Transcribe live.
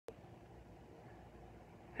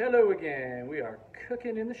Hello again. We are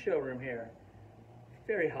cooking in the showroom here.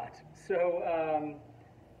 Very hot. So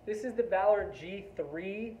this is the Valor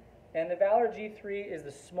G3, and the Valor G3 is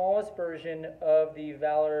the smallest version of the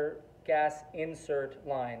Valor gas insert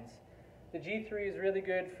lines. The G3 is really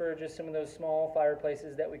good for just some of those small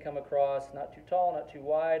fireplaces that we come across, not too tall, not too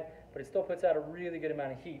wide, but it still puts out a really good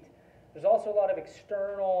amount of heat. There's also a lot of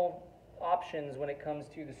external options when it comes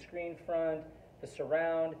to the screen front, the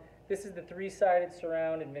surround. This is the three-sided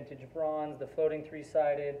surround in vintage bronze, the floating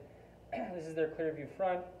three-sided. This is their clear view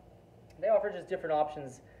front. They offer just different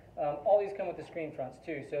options. All these come with the screen fronts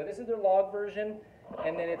too. So this is their log version,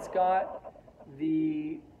 and then it's got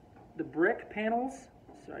the brick panels.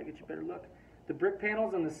 Sorry, get you a better look. The brick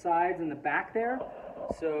panels on the sides and the back there.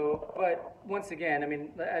 So, but once again, I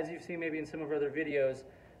mean, as you've seen maybe in some of our other videos,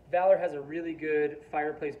 Valor has a really good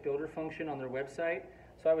fireplace builder function on their website.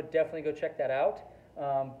 So I would definitely go check that out.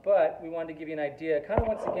 But we wanted to give you an idea, kind of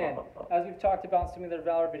once again, as we've talked about in some of their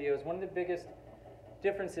Valor videos, one of the biggest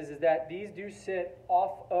differences is that these do sit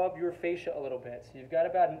off of your fascia a little bit. So you've got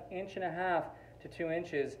about 1.5 to 2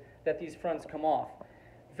 inches that these fronts come off.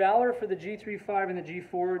 Valor for the G3.5 and the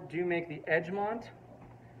G4 do make the edge mount,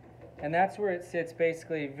 and that's where it sits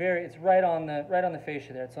basically it's right on the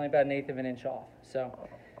fascia there. It's only about 1/8 of an inch off. So,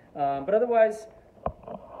 but otherwise,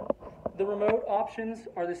 the remote options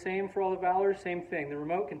are the same for all the Valor, same thing. The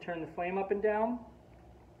remote can turn the flame up and down.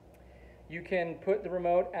 You can put the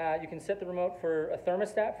remote you can set the remote for a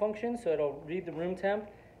thermostat function, so it'll read the room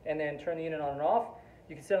temp and then turn the unit on and off.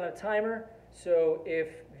 You can set it on a timer, so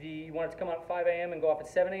if you want it to come on at 5 a.m. and go off at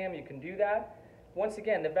 7 a.m., you can do that. Once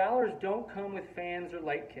again, the Valors don't come with fans or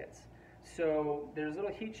light kits. So there's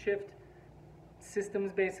little heat shift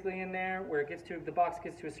systems basically in there where the box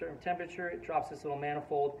gets to a certain temperature, it drops this little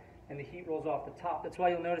manifold, and the heat rolls off the top. That's why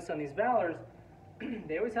you'll notice on these Valors,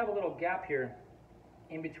 they always have a little gap here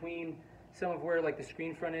in between some of where like the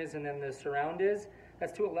screen front is and then the surround is.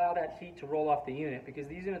 That's to allow that heat to roll off the unit, because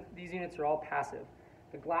these units are all passive.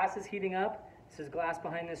 The glass is heating up. This is glass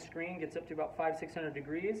behind this screen, gets up to about 500-600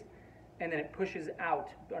 degrees, and then it pushes out,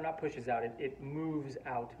 or not pushes out, it moves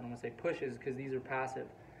out. I don't want to say pushes because these are passive.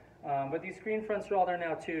 But these screen fronts are all there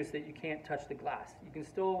now too, so that you can't touch the glass. You can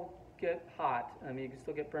still get hot, I mean you can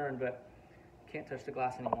still get burned, but you can't touch the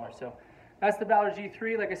glass anymore. So that's the Valor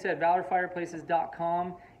G3. Like I said,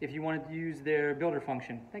 valorfireplaces.com if you wanted to use their builder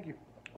function. Thank you.